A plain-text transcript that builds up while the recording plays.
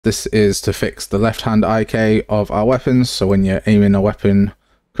this is to fix the left hand IK of our weapons. So when you're aiming a weapon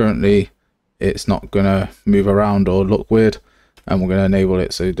currently, it's not gonna move around or look weird. And we're gonna enable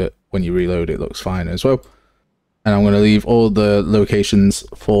it so that when you reload, it looks fine as well. And I'm gonna leave all the locations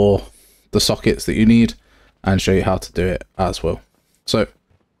for the sockets that you need and show you how to do it as well. So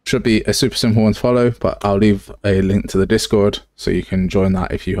should be a super simple one to follow, but I'll leave a link to the Discord so you can join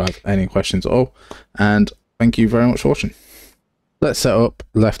that if you have any questions at all. And thank you very much for watching. Let's set up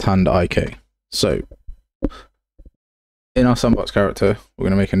left hand IK. So in our sandbox character, we're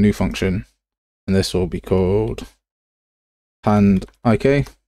going to make a new function, and this will be called hand IK.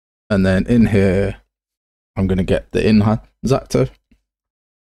 And then in here, I'm going to get the in hands actor.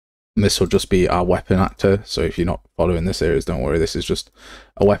 And this will just be our weapon actor. So if you're not following the series, don't worry, this is just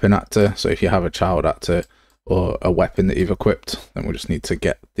a weapon actor. So if you have a child actor or a weapon that you've equipped, then we just need to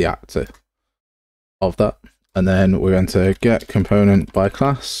get the actor of that. And then we're going to get component by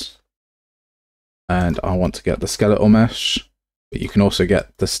class. And I want to get the skeletal mesh, but you can also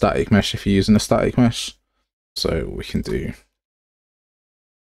get the static mesh if you're using a static mesh. So we can do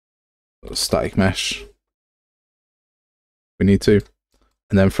static mesh. We need to.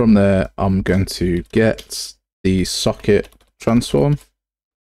 And then from there, I'm going to get the socket transform.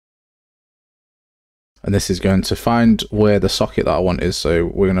 And this is going to find where the socket that I want is. So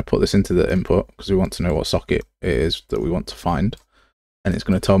we're going to put this into the input because we want to know what socket it is that we want to find. And it's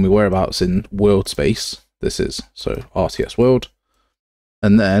going to tell me whereabouts in world space this is. So RTS world.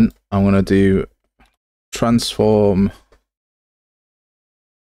 And then I'm going to do transform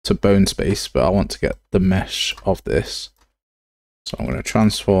to bone space, but I want to get the mesh of this. So I'm going to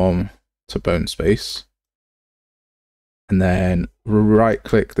transform to bone space. And then right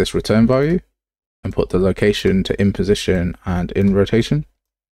click this return value and put the location to in position and in rotation.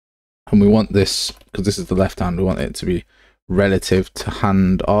 And we want this, because this is the left hand, we want it to be relative to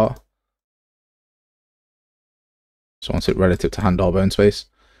hand R. So I want it relative to hand R bone space.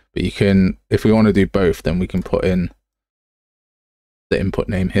 But you can, if we want to do both, then we can put in the input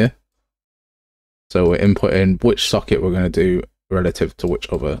name here. So we're inputting which socket we're going to do relative to which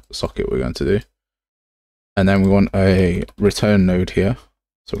other socket we're going to do. And then we want a return node here.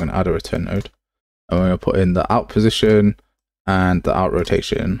 So we're going to add a return node. And we're going to put in the out position and the out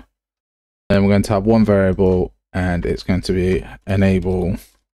rotation. Then we're going to have one variable, and it's going to be enable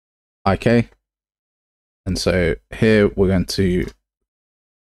IK. And so here we're going to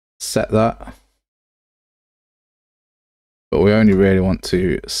set that. But we only really want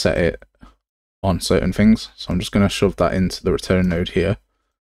to set it on certain things. So I'm just going to shove that into the return node here,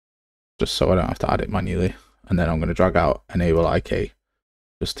 just so I don't have to add it manually. And then I'm going to drag out enable IK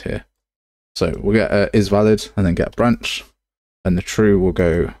just here. So we'll get is valid and then get branch, and the true will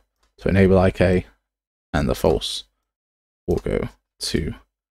go to enable IK, and the false will go to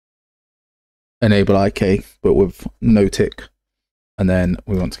enable IK, but with no tick. And then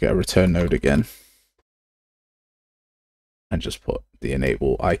we want to get a return node again and just put the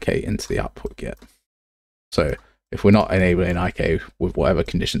enable IK into the output get. So if we're not enabling IK with whatever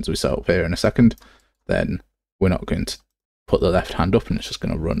conditions we set up here in a second, then we're not going to put the left hand up and it's just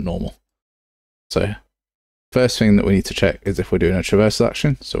going to run normal. So first thing that we need to check is if we're doing a traversal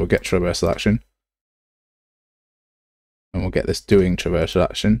action. So we'll get traversal action. And we'll get this doing traversal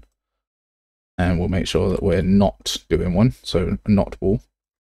action. And we'll make sure that we're not doing one. So not ball.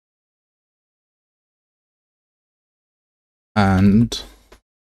 And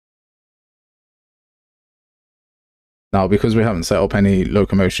now because we haven't set up any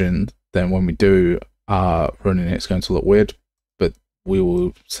locomotion, then when we do running it's going to look weird, but we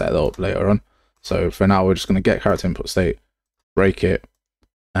will set it up later on. So for now, we're just going to get character input state, break it,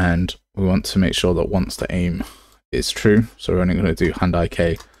 and we want to make sure that once to aim is true. So we're only going to do hand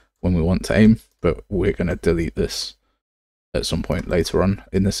IK when we want to aim, but we're going to delete this at some point later on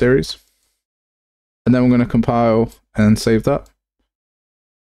in the series. And then we're going to compile and save that.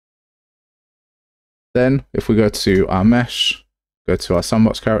 Then if we go to our mesh, go to our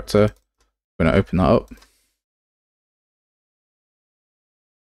sandbox character, we're going to open that up.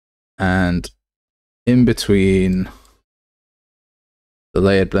 And in between the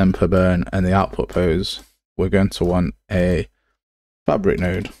layered blend per burn and the output pose, we're going to want a fabric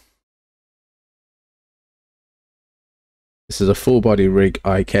node. This is a full body rig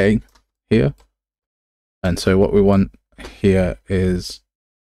IK here. And so what we want here is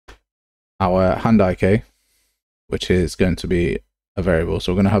our hand IK, which is going to be a variable.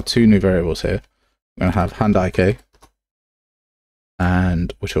 So we're going to have two new variables here. We're going to have hand IK,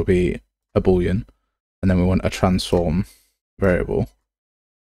 and which will be a boolean. And then we want a transform variable,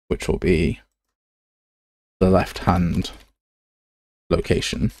 which will be the left hand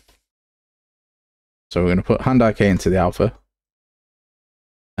location. So we're going to put hand IK into the alpha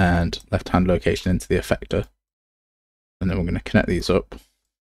and left hand location into the effector. And then we're going to connect these up,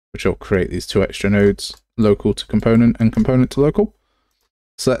 which will create these two extra nodes, local to component and component to local.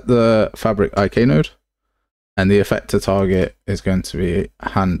 Select the fabric IK node, and the effector target is going to be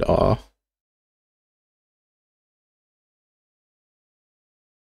hand R.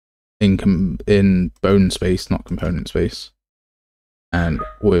 In bone space, not component space, and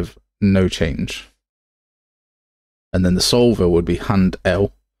with no change. And then the solver would be hand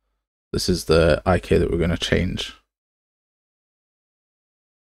L. This is the IK that we're going to change.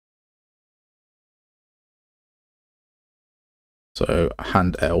 So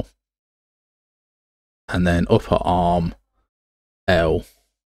hand L. And then upper arm L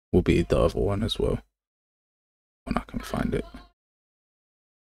will be the other one as well, when I can find it.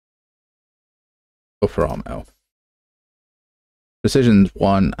 Upper arm L. Precision's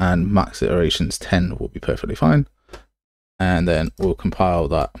 1 and max iterations 10 will be perfectly fine. And then we'll compile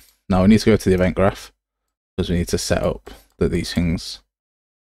that. Now we need to go to the event graph because we need to set up that these things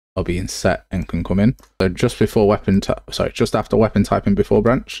are being set and can come in. So just before just after weapon typing before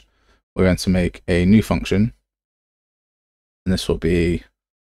branch, we're going to make a new function, and this will be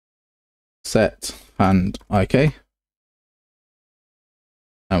set hand IK.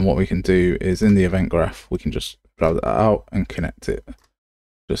 And what we can do is in the event graph, we can just grab that out and connect it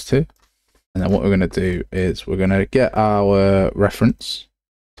just here. And then what we're going to do is we're going to get our reference.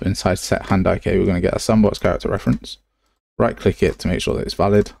 So inside set hand IK, we're going to get a sandbox character reference. Right click it to make sure that it's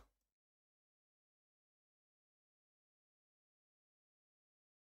valid.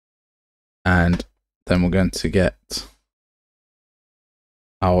 And then we're going to get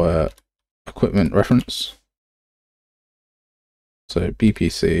our equipment reference. So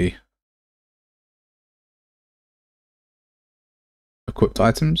BPC equipped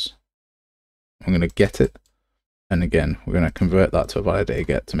items. I'm going to get it. And again, we're going to convert that to a validator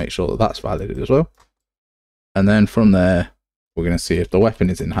get to make sure that that's validated as well. And then from there, we're going to see if the weapon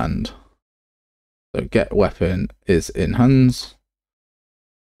is in hand. So get weapon is in hands.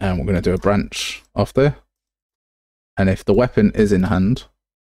 And we're going to do a branch off there. And if the weapon is in hand,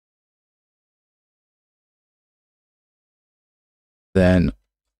 then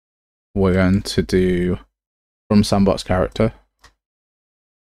we're going to do from sandbox character,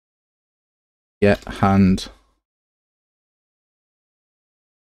 get hand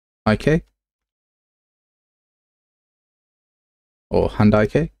IK or hand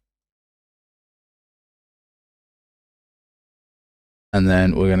IK. And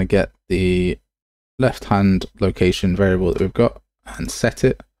then we're going to get the left hand location variable that we've got and set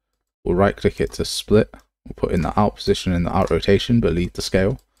it. We'll right click it to split. We'll put in the out position and the out rotation, but leave the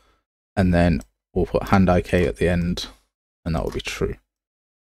scale. And then we'll put hand IK at the end, and that will be true.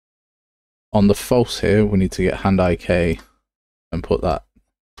 On the false here, we need to get hand IK and put that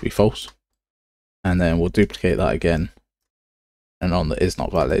to be false. And then we'll duplicate that again. And on the is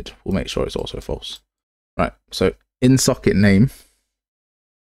not valid, we'll make sure it's also false. Right, so in socket name,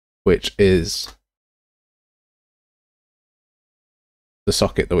 which is the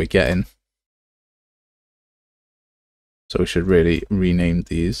socket that we get in. So we should really rename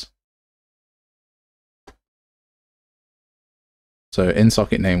these. So in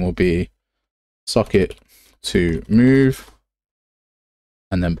socket name will be socket to move,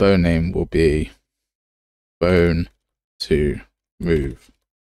 and then bone name will be bone to move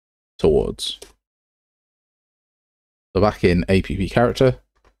towards. So back in APP character,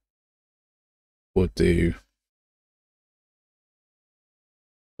 we'll do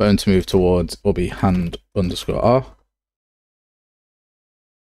bone to move towards will be hand underscore R.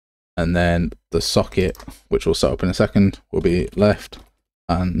 And then the socket, which we'll set up in a second, will be left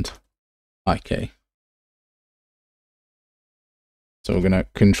and IK. So we're going to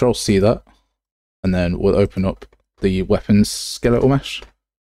control C that, and then we'll open up the weapons skeletal mesh.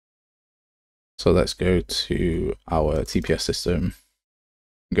 So let's go to our TPS system,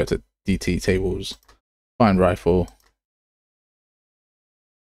 go to DT tables, find rifle,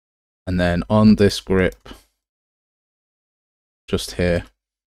 and then on this grip, just here,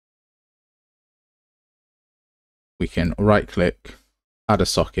 we can right click, add a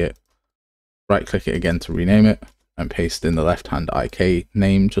socket, right click it again to rename it, and paste in the left hand IK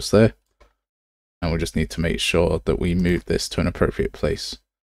name just there. And we just need to make sure that we move this to an appropriate place.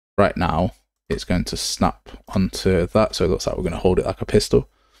 Right now, it's going to snap onto that, so it looks like we're going to hold it like a pistol.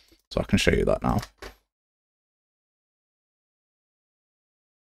 So I can show you that now.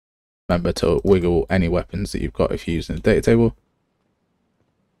 Remember to wiggle any weapons that you've got if you're using the data table.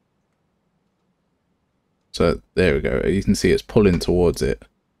 So there we go. You can see it's pulling towards it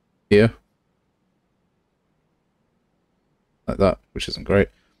here. Like that, which isn't great.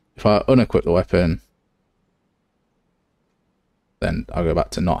 If I unequip the weapon, then I'll go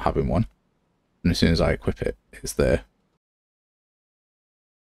back to not having one. And as soon as I equip it, it's there.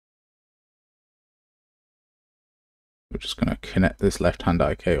 We're just going to connect this left-hand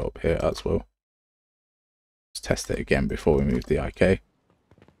IK up here as well. Let's test it again before we move the IK.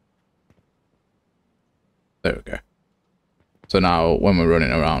 There we go. So now when we're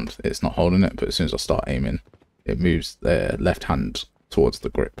running around, it's not holding it, but as soon as I start aiming, it moves the left hand towards the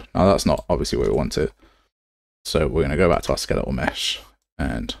grip. Now that's not obviously where we want it. So we're going to go back to our skeletal mesh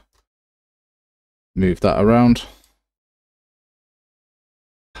and move that around.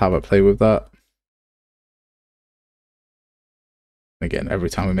 Have a play with that. Again, every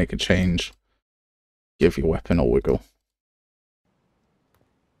time we make a change, give your weapon a wiggle.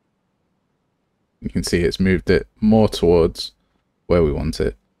 You can see it's moved it more towards where we want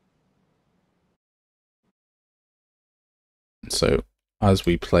it. So as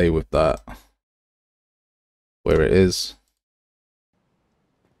we play with that, where it is,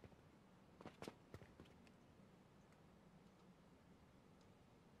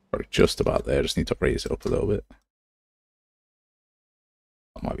 probably just about there, just need to raise it up a little bit.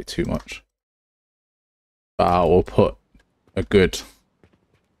 That might be too much. But I will put a good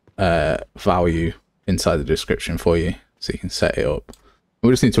value inside the description for you so you can set it up. We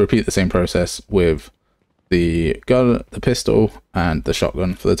just need to repeat the same process with the gun, the pistol, and the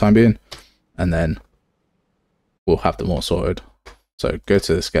shotgun for the time being, and then we'll have them all sorted. So go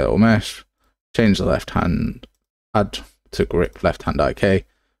to the skeletal mesh, change the left hand, add to grip left hand IK,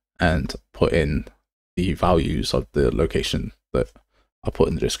 and put in the values of the location that I'll put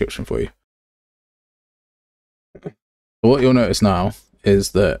in the description for you. What you'll notice now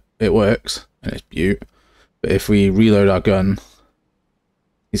is that it works and it's beaut, but if we reload our gun,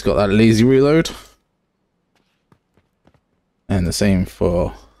 he's got that lazy reload, and the same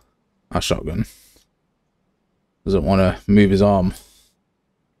for our shotgun. Doesn't want to move his arm.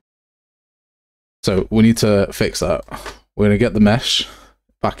 So we need to fix that. We're going to get the mesh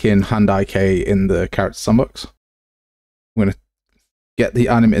back in hand IK in the character sandbox. We're going to get the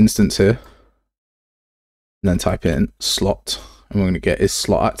anim instance here, and then type in slot, and we're going to get is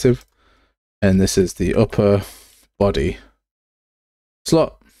slot active, and this is the upper body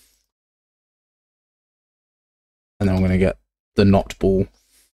slot, and then we're going to get the not ball,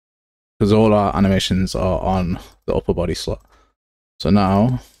 because all our animations are on the upper body slot. So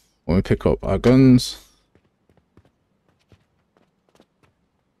now when we pick up our guns,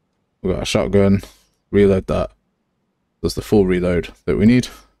 we've got a shotgun, reload that, does the full reload that we need.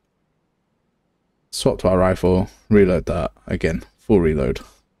 Swap to our rifle, reload that, again, full reload,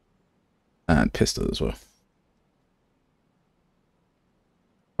 and pistol as well.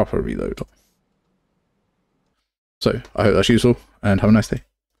 Proper reload. So I hope that's useful, and have a nice day.